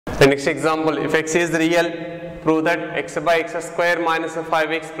The next example, if x is real, prove that x by x square minus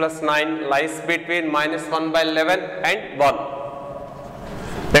 5x plus 9 lies between minus 1 by 11 and 1.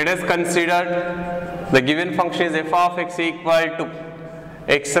 Let us consider the given function is f of x equal to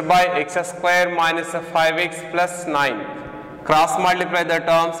x by x square minus 5x plus 9. Cross multiply the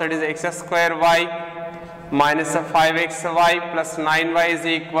terms, that is x square y minus 5xy plus 9y is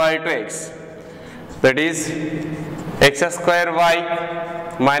equal to x. That is x square y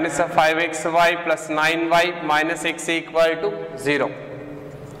minus 5xy plus 9y minus x equal to 0.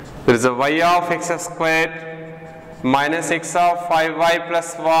 There is a y of x square minus x of 5y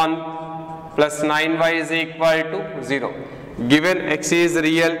plus 1 plus 9y is equal to 0. Given x is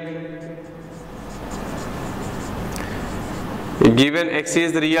real,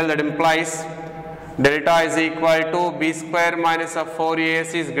 that implies delta is equal to b square minus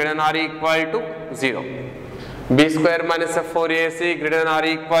 4ac is greater than or equal to 0. b square minus 4ac greater than or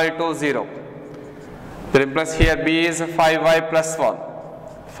equal to 0. That implies here b is 5y plus 1.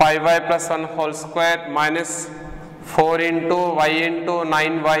 5y plus 1 whole square minus 4 into y into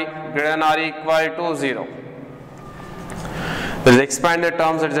 9y greater than or equal to 0. Let us expand the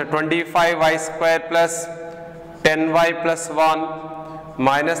terms, that is a 25y square plus 10y plus 1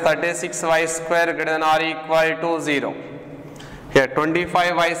 minus 36y square greater than or equal to 0. Here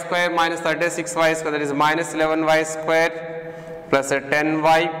 25y square minus 36y square, that is minus 11y square plus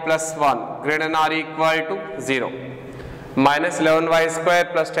 10y plus 1 greater than or equal to 0. Minus 11y square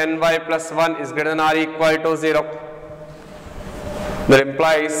plus 10y plus 1 is greater than or equal to 0. That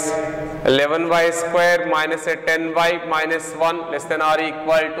implies 11y square minus 10y minus 1 less than or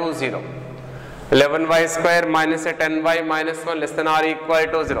equal to 0. 11y square minus 10y minus 1 less than or equal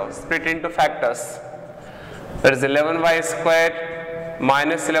to 0. Split into factors. That is 11y square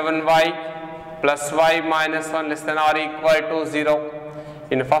minus 11y plus y minus 1 less than or equal to 0.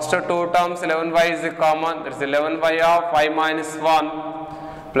 In first two terms 11y is common. That is 11y of y minus 1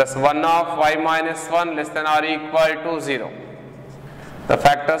 plus 1 of y minus 1 less than or equal to 0. The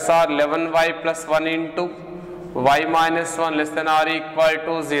factors are 11y plus 1 into y minus 1 less than or equal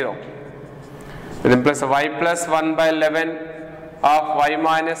to 0. It implies y plus 1 by 11 of y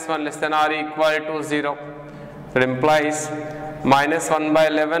minus 1 less than or equal to 0. It implies minus 1 by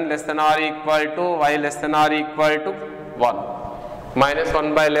 11 less than or equal to y less than or equal to 1. Minus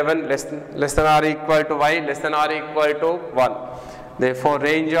 1 by 11 less than or equal to y less than or equal to 1. Therefore,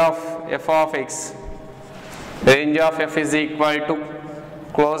 range of f is equal to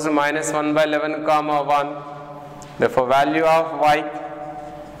closed minus 1 by 11 comma 1. Therefore, value of y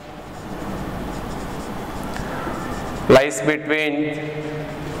lies between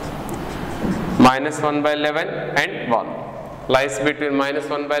minus 1 by 11 and 1. Lies between minus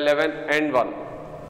 1 by 11 and 1.